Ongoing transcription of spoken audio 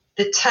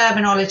the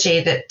terminology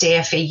that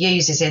DfE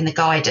uses in the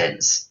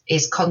guidance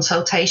is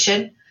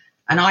consultation.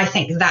 And I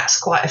think that's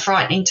quite a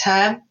frightening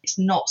term. It's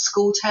not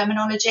school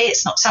terminology.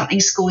 It's not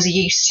something schools are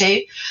used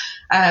to.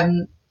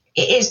 It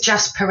is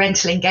just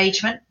parental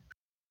engagement.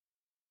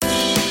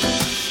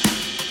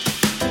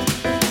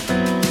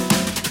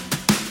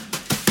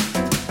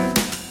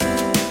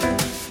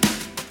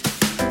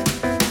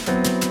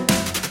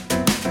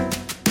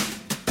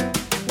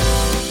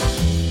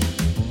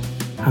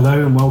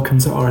 Hello and welcome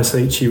to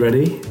RSHE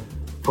Ready,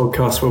 a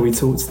podcast where we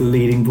talk to the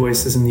leading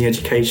voices in the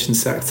education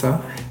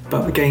sector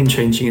about the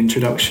game-changing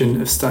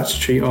introduction of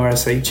statutory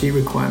RSHE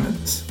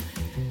requirements.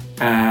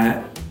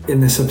 In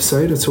this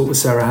episode, I talk with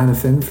Sarah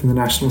Hanafin from the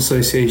National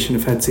Association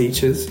of Head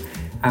Teachers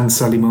and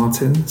Sally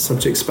Martin,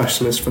 subject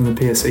specialist from the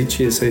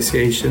PSHE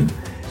Association,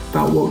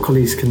 about what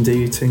colleagues can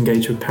do to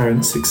engage with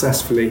parents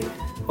successfully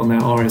on their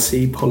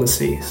RSE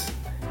policies.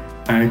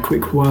 A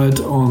quick word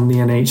on the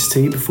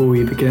NHT before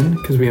we begin,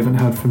 because we haven't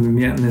heard from them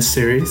yet in this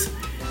series.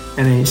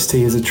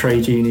 NHT is a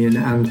trade union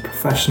and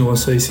professional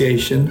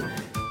association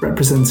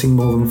representing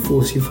more than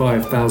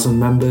 45,000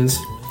 members.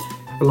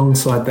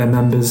 Alongside their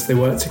members, they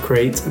work to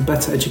create a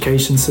better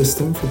education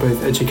system for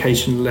both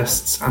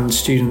educationalists and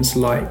students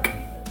alike.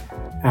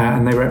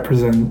 And they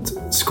represent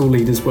school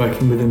leaders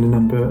working within a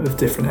number of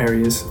different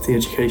areas of the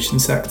education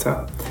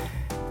sector.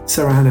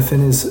 Sarah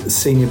Hanafin is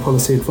Senior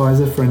Policy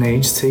Advisor for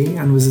NHT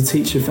and was a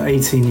teacher for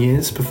 18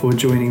 years before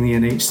joining the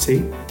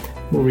NHT.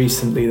 More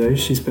recently, though,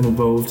 she's been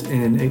involved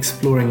in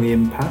exploring the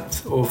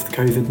impact of the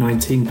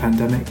COVID-19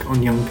 pandemic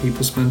on young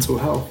people's mental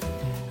health.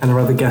 And our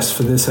other guest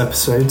for this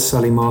episode,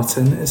 Sally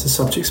Martin, is a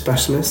subject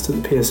specialist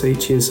at the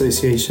PSHE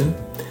Association.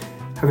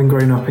 Having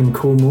grown up in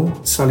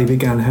Cornwall, Sally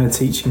began her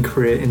teaching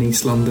career in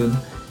East London,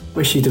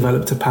 where she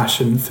developed a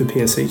passion for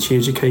PSHE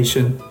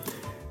education,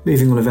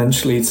 moving on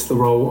eventually to the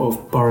role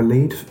of Borough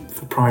Lead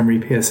for primary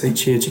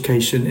PSHE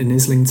education in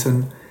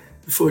Islington,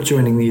 before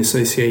joining the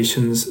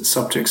association's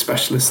subject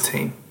specialist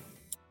team.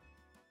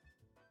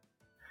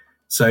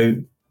 So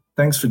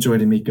thanks for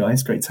joining me,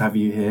 guys. Great to have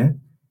you here.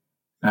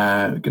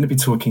 We're going to be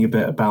talking a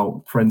bit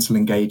about parental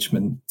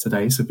engagement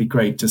today, so it'd be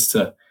great just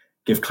to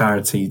give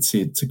clarity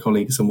to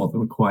colleagues on what the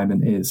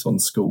requirement is on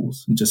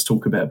schools and just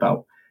talk a bit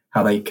about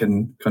how they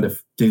can kind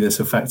of do this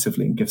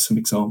effectively and give some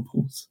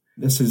examples.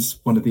 This is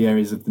one of the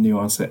areas of the new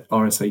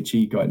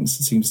RSHE guidance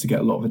that seems to get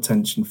a lot of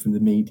attention from the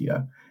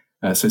media.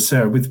 So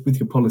Sarah, with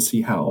your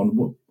policy hat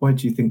on, why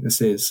do you think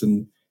this is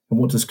and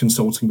what does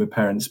consulting with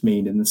parents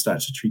mean in the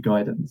statutory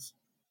guidance?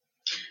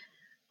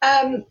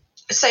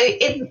 So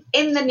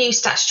in the new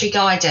statutory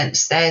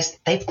guidance,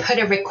 they've put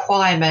a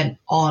requirement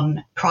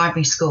on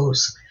primary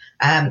schools.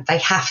 They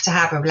have to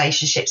have a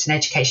relationships and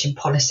education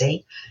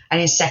policy, and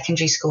in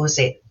secondary schools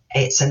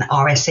it's an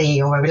RSE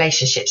or a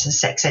relationships and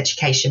sex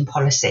education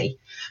policy.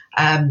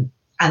 And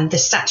the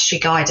statutory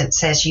guidance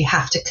says you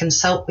have to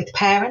consult with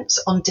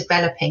parents on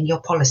developing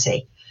your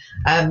policy.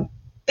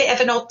 Bit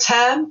of an odd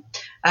term,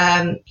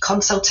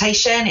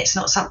 consultation. It's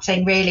not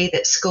something really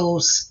that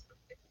schools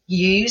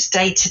use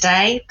day to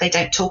day. They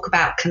don't talk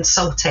about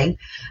consulting.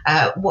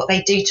 What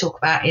they do talk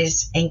about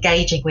is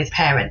engaging with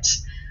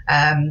parents.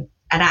 And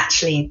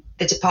actually,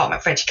 the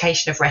Department for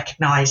Education have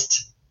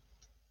recognised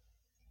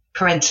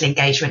parental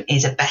engagement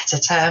is a better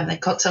term than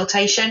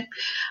consultation.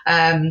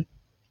 And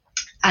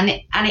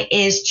it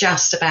is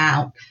just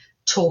about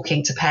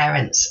talking to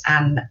parents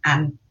and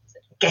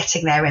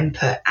getting their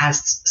input as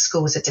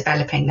schools are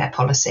developing their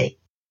policy.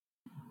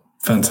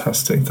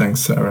 Fantastic.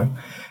 Thanks, Sarah.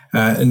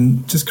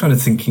 And just kind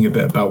of thinking a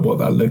bit about what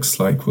that looks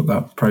like, what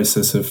that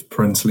process of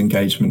parental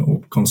engagement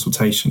or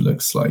consultation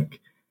looks like.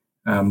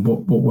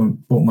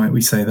 What might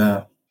we say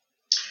there?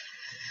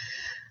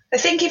 I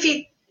think if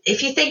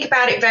you think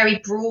about it very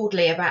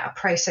broadly about a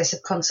process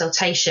of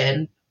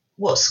consultation,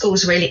 what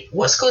schools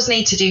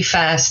need to do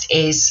first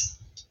is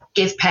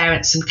give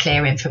parents some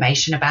clear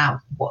information about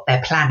what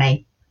they're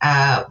planning,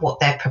 what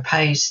their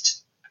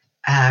proposed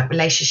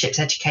relationships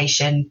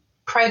education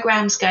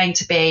program's going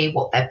to be,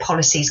 what their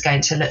policy is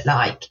going to look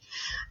like.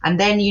 And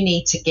then you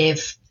need to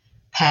give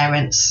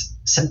parents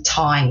some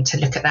time to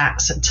look at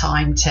that, some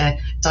time to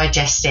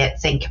digest it,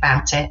 think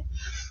about it,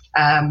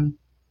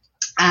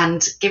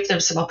 and give them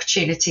some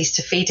opportunities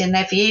to feed in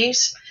their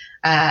views,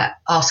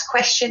 ask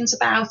questions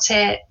about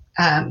it,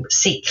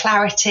 seek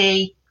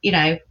clarity,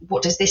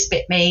 what does this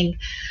bit mean?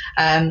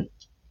 And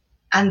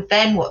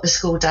then what the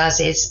school does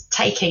is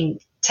taking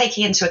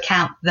into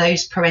account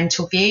those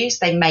parental views,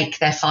 they make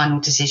their final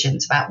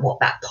decisions about what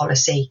that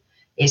policy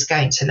is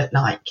going to look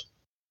like.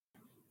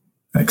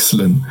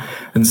 Excellent.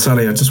 And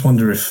Sally, I just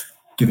wonder if,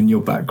 given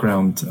your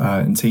background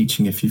in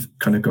teaching, if you've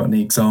kind of got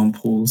any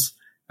examples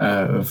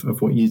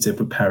of what you did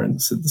with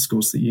parents at the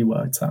schools that you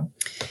worked at.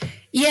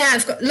 Yeah,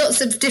 I've got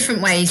lots of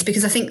different ways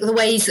because I think the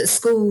ways that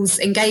schools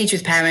engage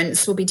with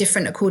parents will be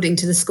different according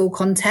to the school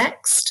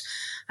context.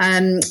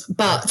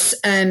 But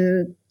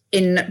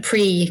in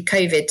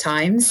pre-COVID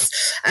times,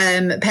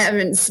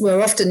 parents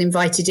were often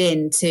invited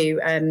in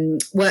to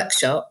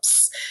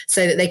workshops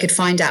so that they could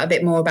find out a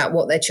bit more about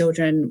what their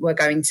children were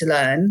going to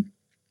learn.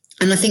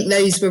 And I think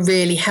those were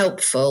really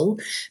helpful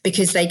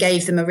because they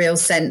gave them a real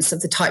sense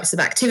of the types of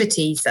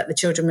activities that the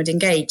children would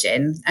engage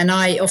in. And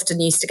I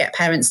often used to get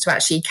parents to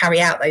actually carry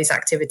out those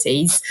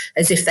activities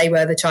as if they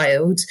were the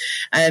child,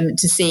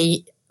 to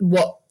see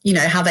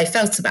how they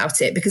felt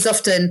about it. Because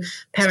often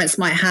parents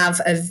might have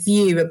a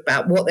view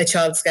about what their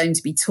child's going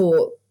to be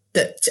taught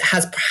that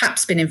has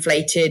perhaps been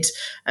inflated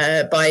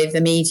by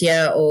the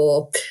media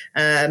or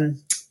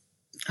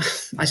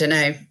I don't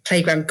know,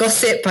 playground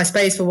gossip, I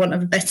suppose, for want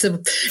of a better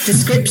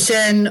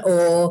description,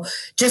 or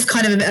just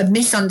kind of a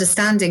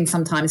misunderstanding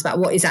sometimes about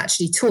what is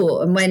actually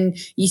taught. And when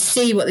you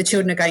see what the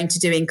children are going to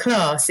do in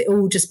class, it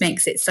all just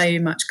makes it so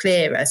much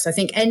clearer. So I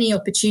think any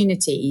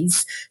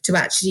opportunities to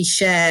actually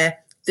share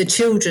the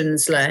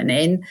children's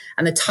learning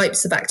and the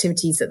types of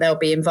activities that they'll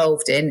be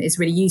involved in is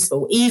really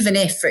useful, even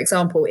if, for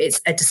example, it's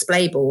a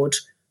display board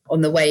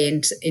on the way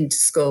into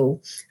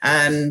school.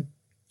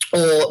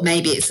 Or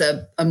maybe it's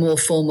a more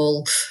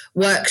formal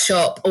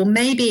workshop, or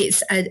maybe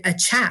it's a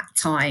chat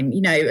time.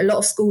 A lot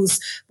of schools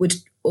would,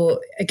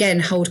 or again,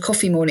 hold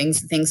coffee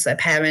mornings and things for their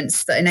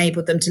parents that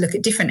enabled them to look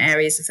at different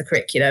areas of the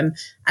curriculum.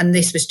 And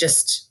this was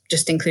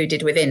just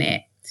included within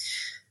it.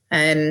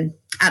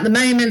 At the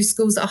moment,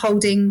 schools are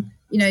holding,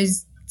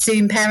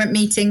 Zoom parent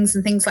meetings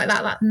and things like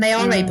that, and they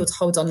are able to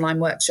hold online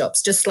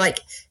workshops, just like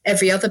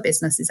every other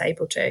business is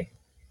able to.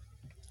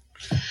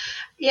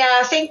 Yeah,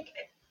 I think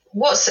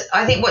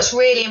what's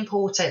really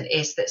important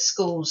is that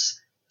schools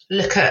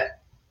look at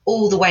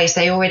all the ways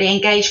they already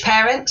engage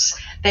parents.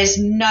 There's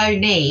no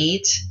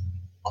need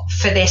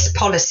for this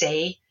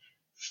policy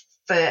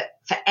for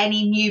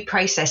any new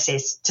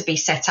processes to be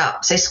set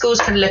up. So schools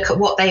can look at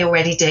what they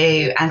already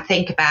do and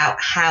think about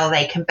how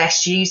they can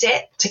best use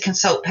it to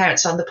consult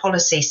parents on the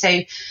policy.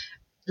 So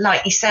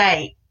like you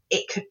say,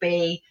 it could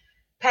be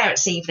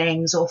parents'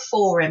 evenings or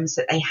forums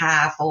that they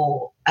have,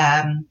 or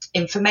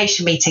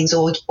information meetings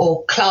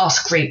or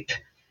class group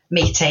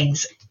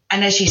meetings.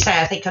 And as you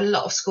say, I think a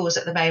lot of schools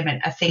at the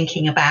moment are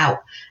thinking about,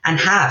 and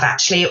have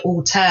actually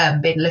all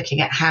term been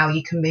looking at, how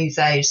you can move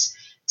those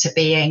to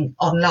being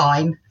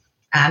online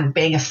and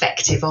being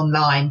effective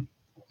online.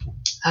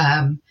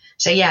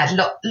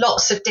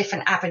 Lots of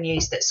different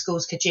avenues that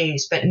schools could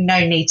use, but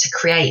no need to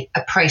create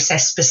a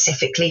process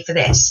specifically for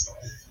this.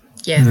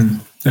 Yeah,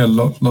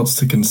 lots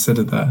to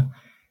consider there.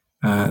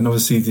 And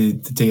obviously the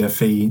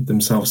DfE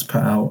themselves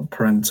put out a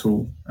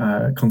parental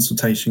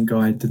consultation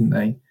guide, didn't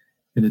they,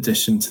 in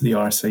addition to the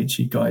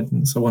RSHE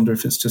guidance? I wonder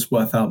if it's just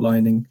worth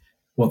outlining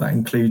what that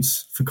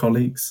includes for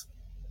colleagues.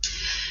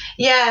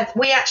 Yeah,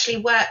 we actually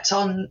worked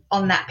on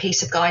that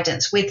piece of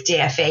guidance with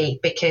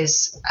DfE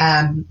because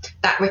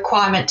that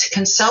requirement to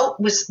consult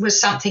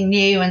was something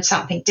new and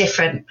something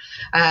different,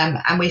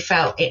 and we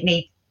felt it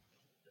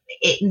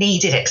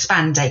needed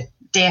expanding.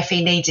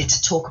 DfE needed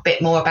to talk a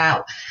bit more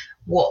about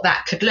what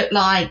that could look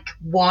like,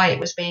 why it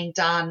was being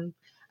done,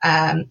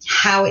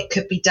 how it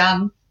could be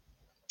done.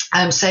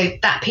 So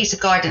that piece of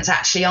guidance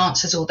actually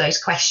answers all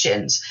those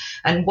questions.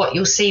 And what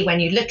you'll see when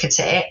you look at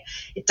it,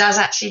 it does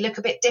actually look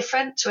a bit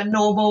different to a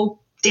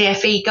normal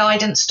DfE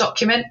guidance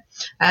document.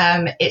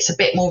 It's a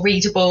bit more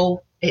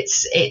readable.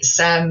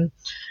 The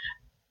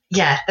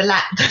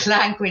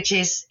language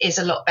is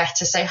a lot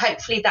better. So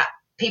hopefully that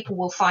people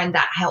will find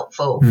that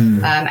helpful.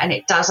 And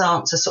it does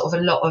answer sort of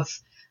a lot of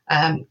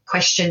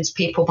questions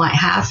people might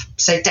have.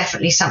 So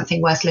definitely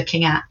something worth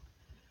looking at.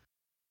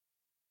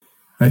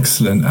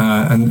 Excellent.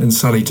 And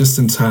Sally, just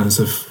in terms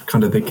of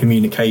kind of the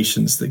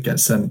communications that get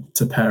sent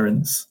to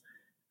parents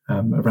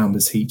around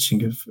the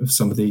teaching of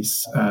some of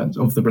these,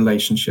 of the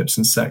relationships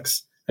and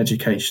sex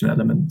education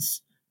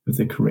elements of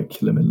the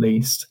curriculum, at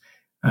least,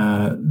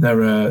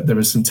 there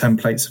are some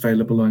templates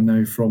available, I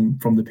know, from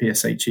the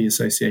PSHE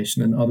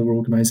Association and other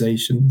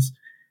organisations.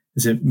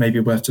 Is it maybe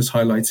worth just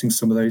highlighting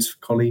some of those for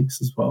colleagues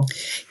as well?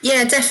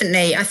 Yeah,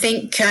 definitely. I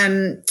think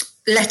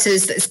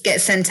letters that get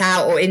sent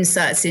out or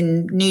inserts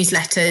in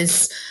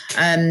newsletters,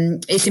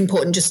 it's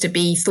important just to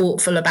be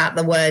thoughtful about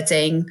the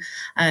wording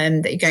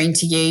that you're going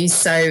to use.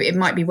 So it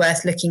might be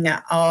worth looking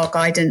at our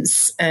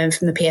guidance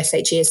from the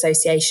PSHE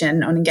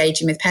Association on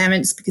engaging with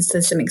parents, because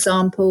there's some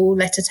example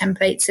letter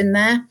templates in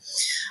there.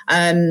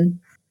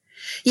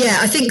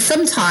 I think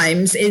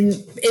sometimes in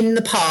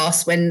the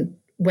past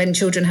when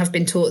children have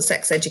been taught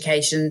sex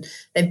education,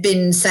 they've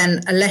been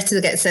sent a letter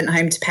that gets sent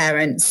home to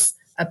parents,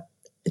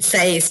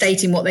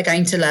 stating what they're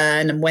going to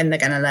learn and when they're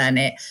going to learn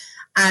it.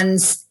 And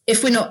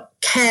if we're not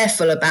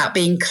careful about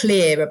being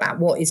clear about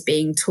what is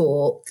being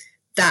taught,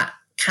 that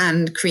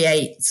can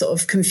create sort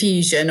of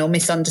confusion or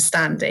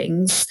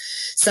misunderstandings.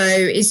 So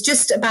it's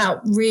just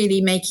about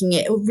really making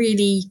it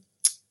really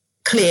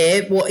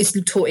clear what is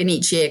taught in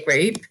each year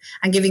group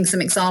and giving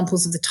some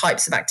examples of the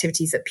types of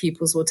activities that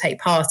pupils will take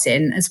part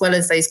in, as well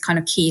as those kind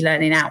of key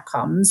learning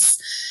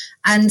outcomes.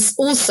 And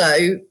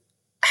also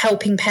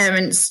helping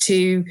parents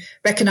to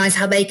recognise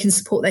how they can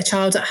support their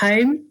child at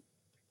home.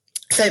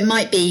 So it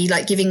might be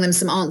like giving them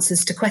some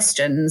answers to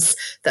questions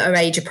that are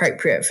age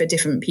appropriate for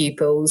different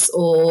pupils,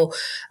 or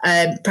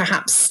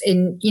perhaps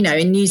in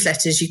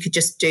newsletters you could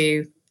just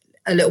do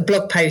a little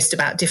blog post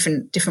about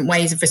different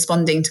ways of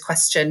responding to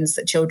questions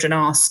that children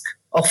ask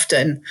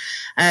often,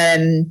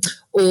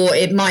 or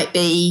it might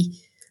be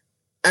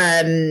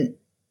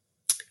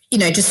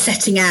just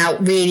setting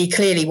out really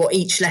clearly what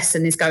each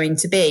lesson is going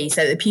to be,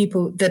 so that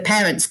the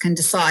parents can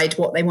decide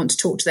what they want to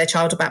talk to their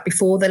child about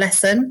before the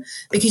lesson,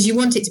 because you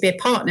want it to be a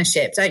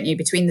partnership, don't you,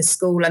 between the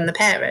school and the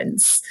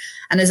parents.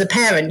 And as a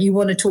parent, you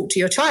want to talk to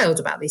your child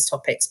about these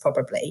topics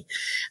probably.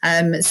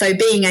 So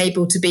being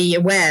able to be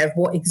aware of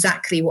what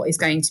is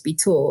going to be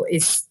taught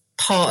is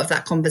part of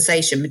that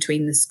conversation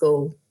between the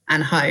school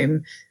and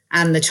home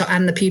and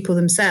the pupil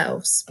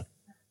themselves.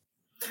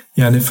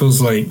 Yeah, and it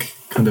feels like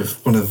kind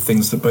of one of the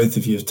things that both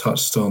of you have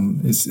touched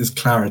on is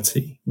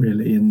clarity,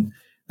 really, and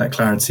that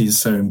clarity is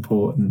so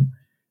important,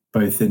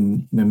 both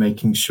in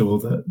making sure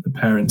that the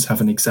parents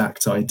have an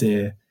exact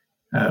idea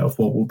of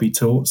what will be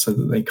taught, so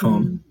that they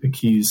can't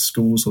accuse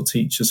schools or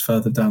teachers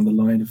further down the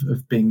line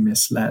of being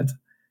misled,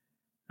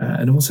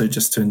 and also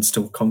just to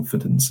instill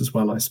confidence as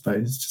well, I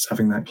suppose, just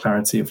having that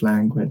clarity of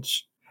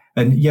language.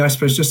 And yeah, I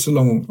suppose just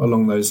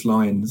along those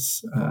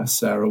lines,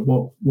 Sarah,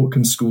 what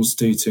can schools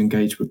do to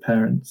engage with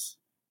parents?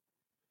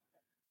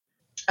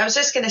 I was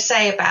just going to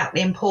say about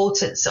the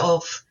importance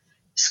of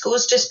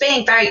schools just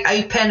being very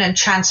open and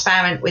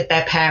transparent with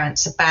their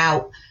parents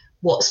about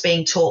what's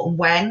being taught and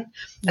when.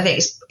 I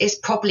think it's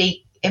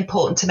probably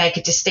important to make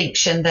a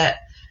distinction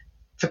that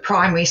for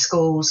primary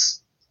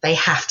schools, they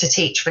have to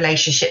teach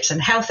relationships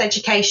and health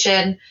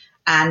education,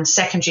 and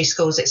secondary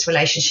schools, it's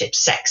relationships,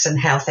 sex and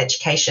health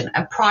education.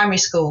 And primary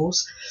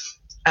schools,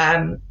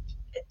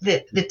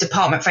 the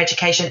Department for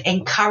Education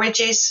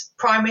encourages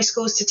primary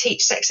schools to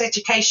teach sex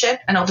education.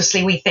 And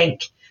obviously we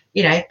think,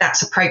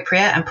 that's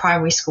appropriate and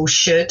primary schools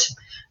should.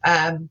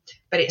 But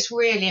it's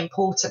really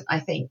important, I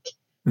think,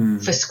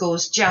 for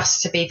schools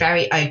just to be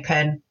very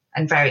open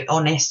and very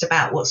honest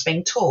about what's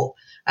being taught.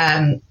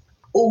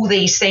 All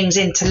these things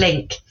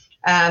interlink.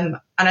 And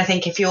I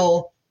think if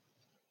you're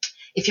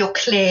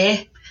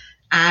clear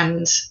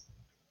and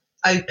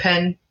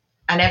open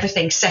and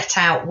everything set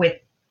out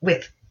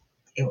with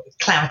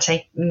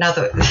clarity,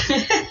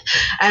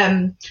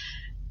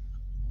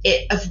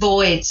 it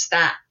avoids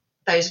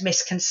those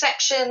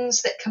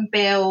misconceptions that can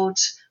build,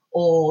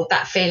 or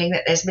that feeling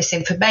that there's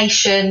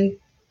misinformation,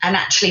 and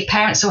actually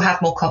parents will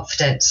have more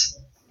confidence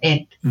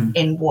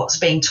in what's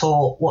being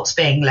taught, what's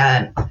being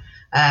learned,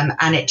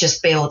 and it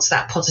just builds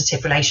that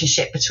positive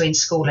relationship between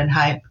school and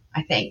home,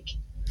 I think.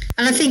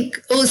 And I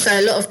think also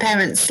a lot of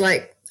parents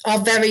are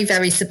very,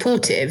 very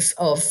supportive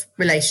of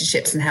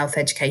relationships and health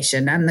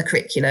education and the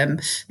curriculum,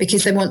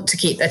 because they want to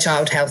keep their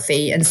child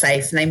healthy and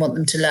safe, and they want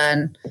them to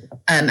learn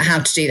how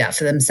to do that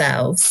for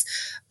themselves.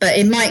 But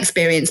in my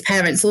experience,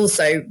 parents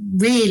also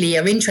really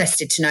are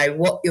interested to know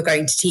what you're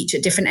going to teach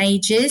at different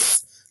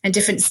ages and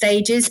different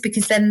stages,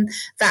 because then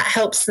that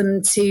helps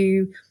them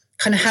to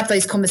kind of have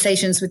those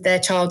conversations with their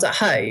child at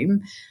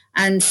home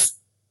and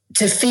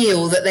to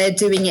feel that they're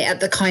doing it at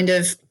the kind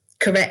of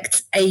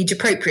correct age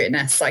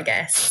appropriateness, I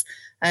guess.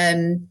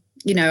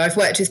 I've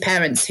worked with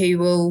parents who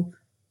will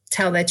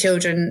tell their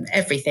children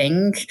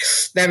everything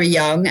very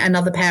young, and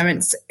other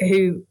parents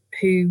who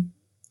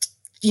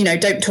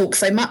don't talk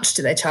so much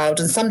to their child.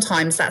 And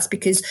sometimes that's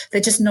because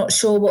they're just not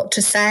sure what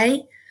to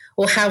say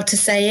or how to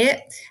say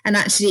it. And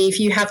actually, if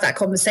you have that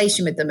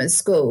conversation with them at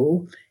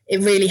school, it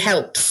really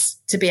helps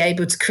to be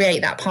able to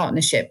create that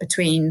partnership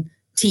between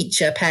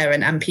teacher,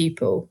 parent and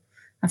pupil.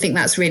 I think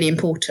that's really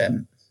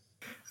important.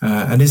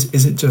 And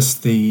is it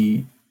just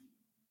the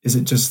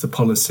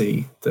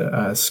policy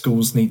that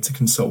schools need to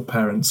consult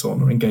parents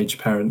on or engage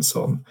parents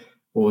on,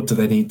 or do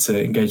they need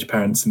to engage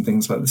parents in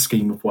things like the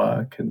scheme of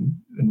work and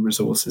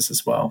resources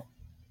as well?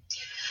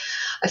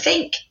 I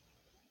think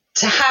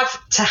to have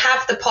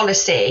the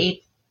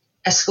policy,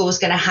 a school's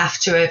going to have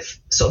to have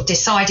sort of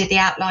decided the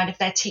outline of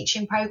their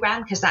teaching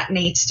programme, because that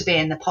needs to be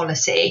in the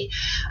policy.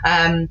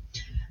 But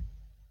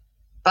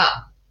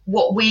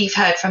what we've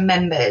heard from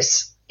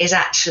members is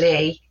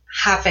actually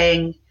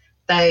having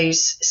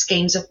those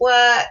schemes of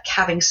work,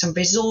 having some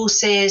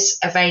resources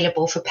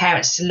available for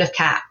parents to look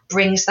at,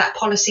 brings that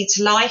policy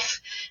to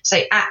life. So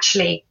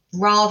actually,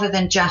 rather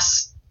than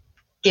just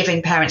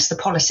giving parents the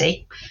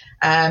policy,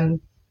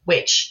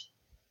 which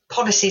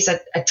policies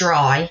are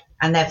dry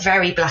and they're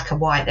very black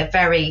and white, they're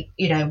very,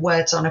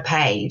 words on a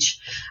page,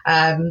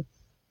 and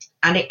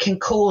it can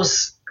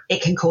cause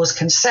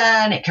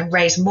concern, it can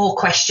raise more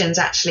questions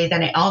actually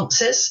than it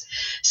answers.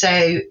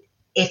 So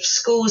if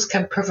schools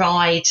can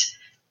provide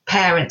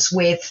parents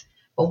with,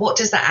 well, what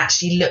does that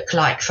actually look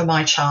like for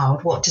my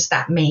child? What does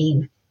that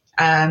mean?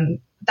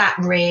 That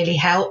really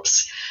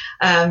helps.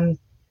 A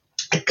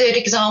good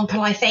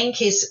example, I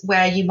think, is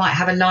where you might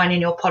have a line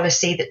in your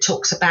policy that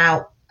talks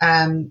about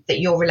that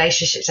your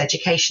relationships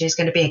education is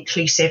going to be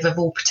inclusive of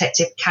all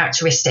protective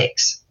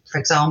characteristics, for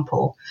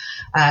example,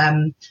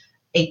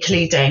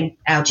 including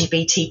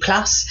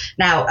LGBT+.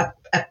 Now,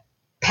 a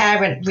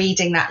parent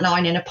reading that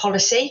line in a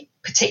policy,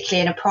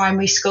 particularly in a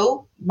primary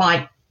school,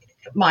 might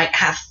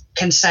have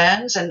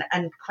concerns and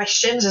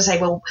questions and say,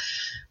 well,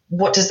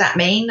 what does that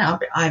mean?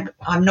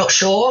 I'm not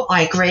sure.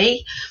 I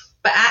agree.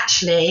 But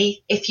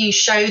actually, if you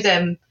show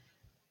them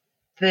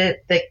the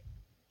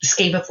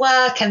scheme of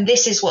work and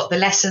this is what the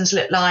lessons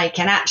look like,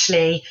 and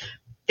actually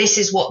this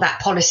is what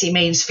that policy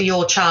means for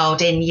your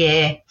child in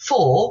year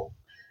 4,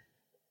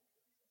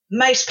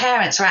 most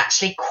parents are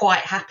actually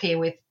quite happy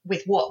with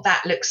what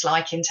that looks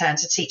like in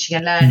terms of teaching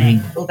and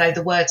learning, although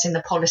the words in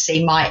the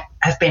policy might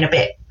have been a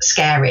bit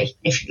scary,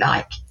 if you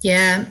like.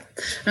 Yeah.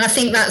 And I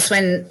think that's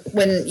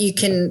when you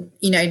can,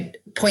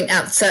 point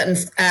out certain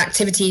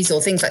activities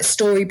or things like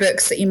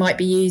storybooks that you might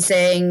be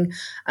using,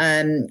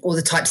 or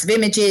the types of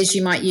images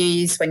you might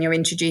use when you're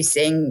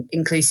introducing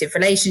inclusive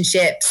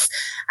relationships,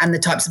 and the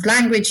types of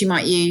language you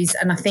might use.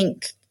 And I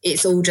think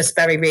it's all just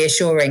very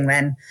reassuring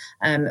then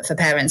for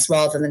parents,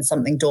 rather than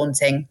something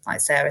daunting,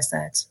 like Sarah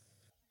said.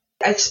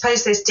 I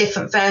suppose there's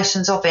different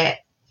versions of it.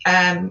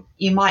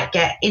 You might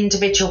get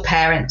individual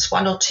parents,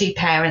 1 or 2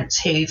 parents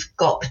who've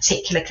got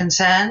particular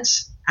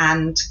concerns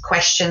and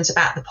questions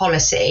about the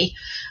policy.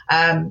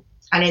 And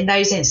in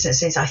those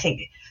instances, I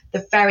think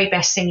the very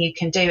best thing you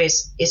can do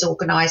is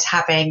organise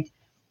having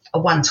a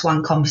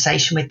one-to-one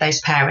conversation with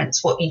those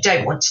parents. What you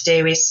don't want to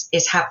do is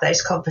have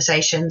those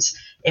conversations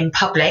in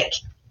public.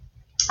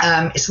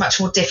 It's much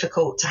more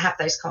difficult to have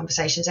those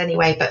conversations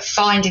anyway, but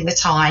finding the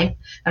time,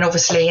 and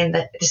obviously in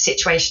the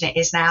situation it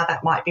is now,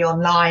 that might be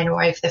online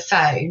or over the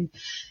phone,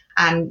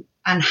 and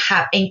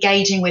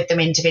engaging with them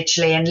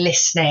individually and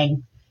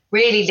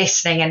really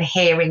listening and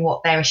hearing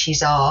what their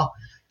issues are,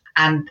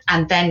 and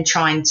then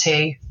trying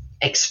to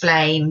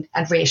explain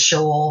and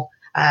reassure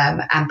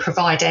and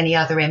provide any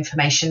other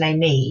information they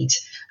need.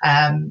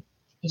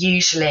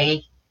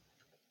 Usually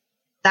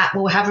that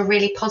will have a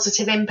really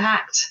positive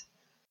impact.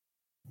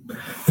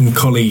 And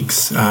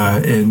colleagues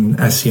in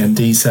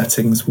SEND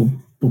settings will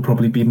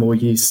probably be more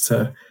used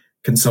to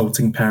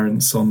consulting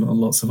parents on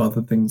lots of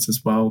other things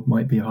as well.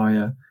 Might be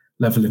higher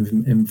level of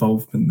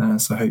involvement there.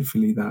 So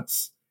hopefully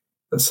that's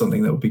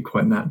something that will be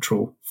quite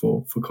natural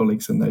for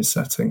colleagues in those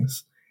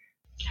settings.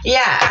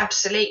 Yeah,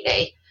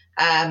 absolutely.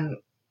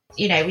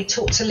 We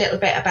talked a little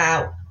bit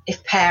about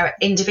if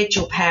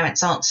individual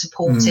parents aren't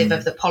supportive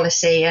of the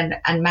policy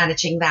and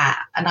managing that.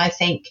 And I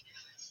think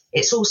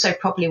it's also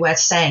probably worth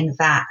saying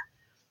that,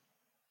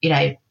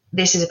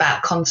 this is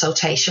about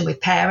consultation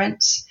with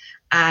parents,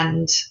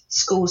 and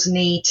schools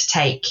need to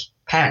take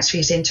parents'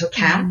 views into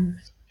account.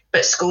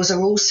 But schools are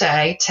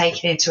also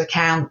taking into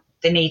account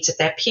the needs of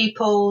their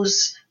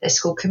pupils, their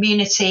school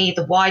community,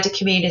 the wider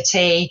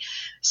community.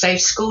 So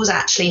schools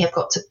actually have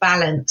got to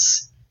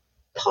balance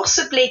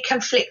possibly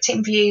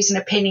conflicting views and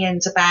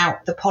opinions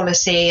about the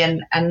policy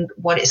and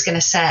what it's going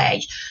to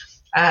say.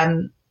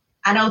 And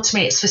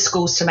ultimately, it's for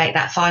schools to make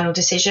that final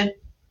decision.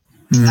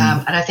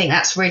 And I think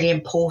that's really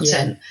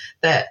important,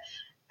 that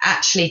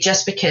actually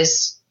just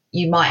because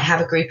you might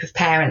have a group of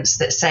parents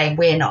that say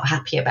we're not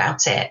happy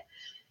about it,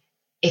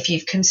 if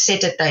you've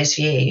considered those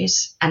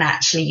views and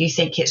actually you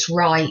think it's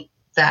right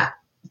that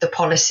the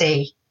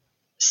policy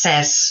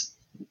says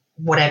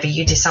whatever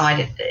you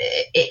decided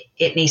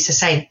it needs to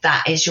say,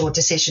 that is your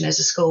decision as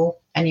a school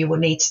and you will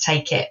need to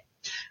take it.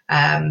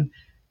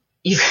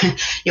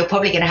 You're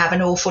probably going to have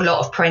an awful lot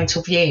of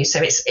parental views. So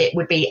it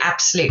would be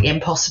absolutely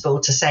impossible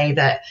to say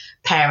that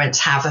parents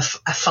have a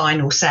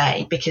final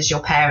say, because your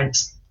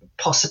parents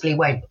possibly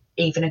won't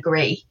even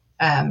agree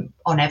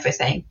on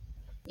everything.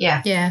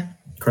 Yeah. Yeah.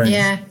 Great.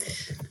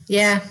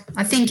 Yeah.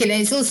 I think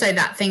it's also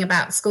that thing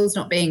about schools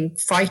not being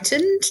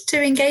frightened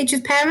to engage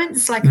with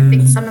parents. Like I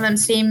think some of them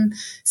seem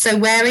so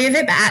wary of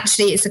it, but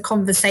actually it's a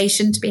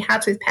conversation to be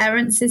had with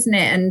parents, isn't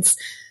it?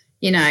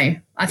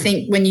 And, I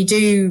think when you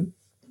do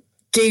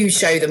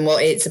show them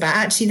what it's about,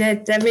 actually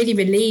they're really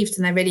relieved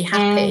and they're really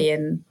happy.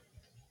 And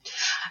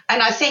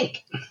I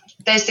think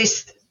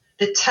there's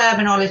the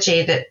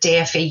terminology that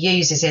DfE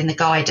uses in the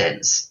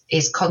guidance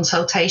is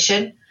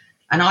consultation.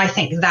 And I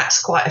think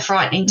that's quite a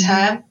frightening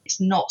term.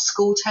 It's not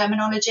school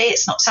terminology.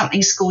 It's not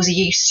something schools are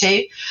used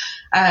to.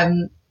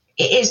 It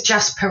is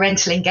just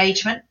parental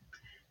engagement,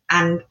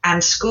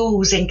 and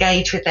schools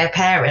engage with their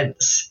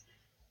parents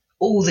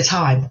all the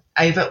time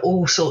over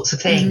all sorts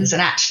of things.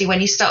 And actually,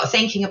 when you start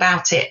thinking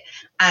about it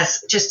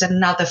as just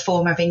another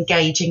form of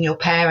engaging your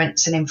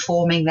parents and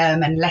informing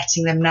them and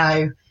letting them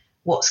know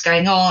what's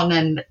going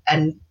on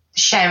and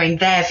sharing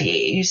their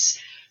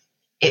views,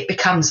 it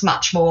becomes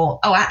much more,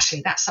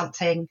 actually, that's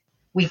something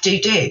we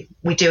do.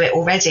 We do it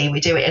already.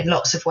 We do it in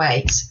lots of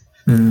ways.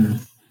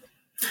 And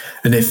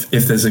if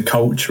there's a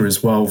culture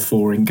as well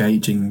for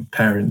engaging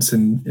parents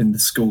in the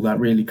school, that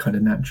really kind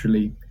of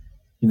naturally,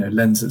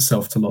 lends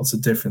itself to lots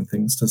of different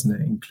things, doesn't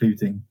it?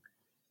 Including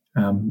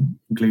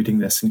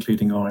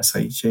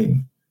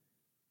RSHE.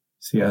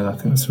 So yeah, I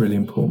think that's a really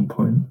important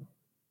point.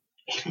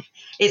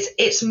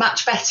 It's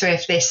much better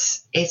if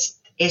this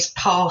is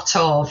part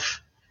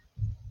of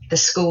the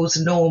school's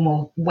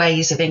normal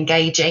ways of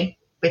engaging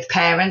with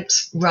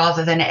parents,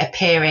 rather than it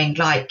appearing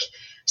like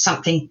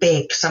something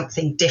big,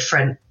 something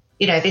different.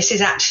 This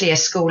is actually a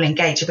school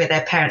engaging with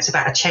their parents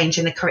about a change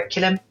in the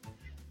curriculum,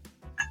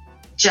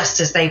 just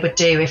as they would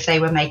do if they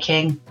were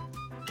making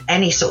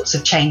any sorts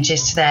of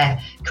changes to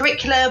their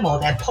curriculum or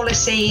their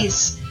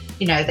policies.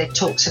 they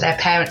talk to their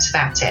parents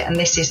about it, and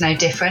this is no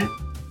different.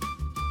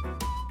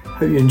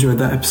 Hope you enjoyed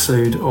that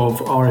episode of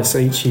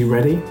RSHE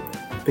Ready.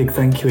 Big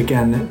thank you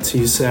again to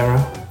you, Sarah,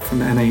 from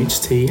the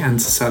NAHT, and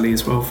to Sally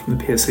as well from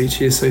the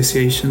PSHE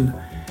Association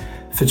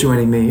for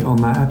joining me on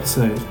that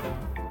episode.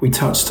 We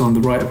touched on the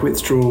right of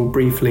withdrawal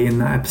briefly in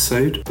that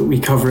episode, but we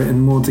cover it in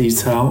more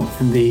detail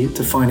in the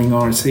Defining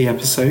RSE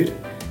episode,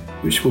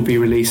 which will be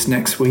released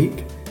next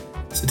week.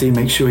 So do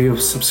make sure you're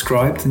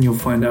subscribed and you'll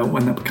find out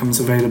when that becomes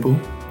available.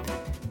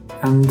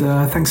 And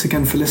thanks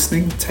again for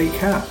listening. Take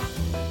care.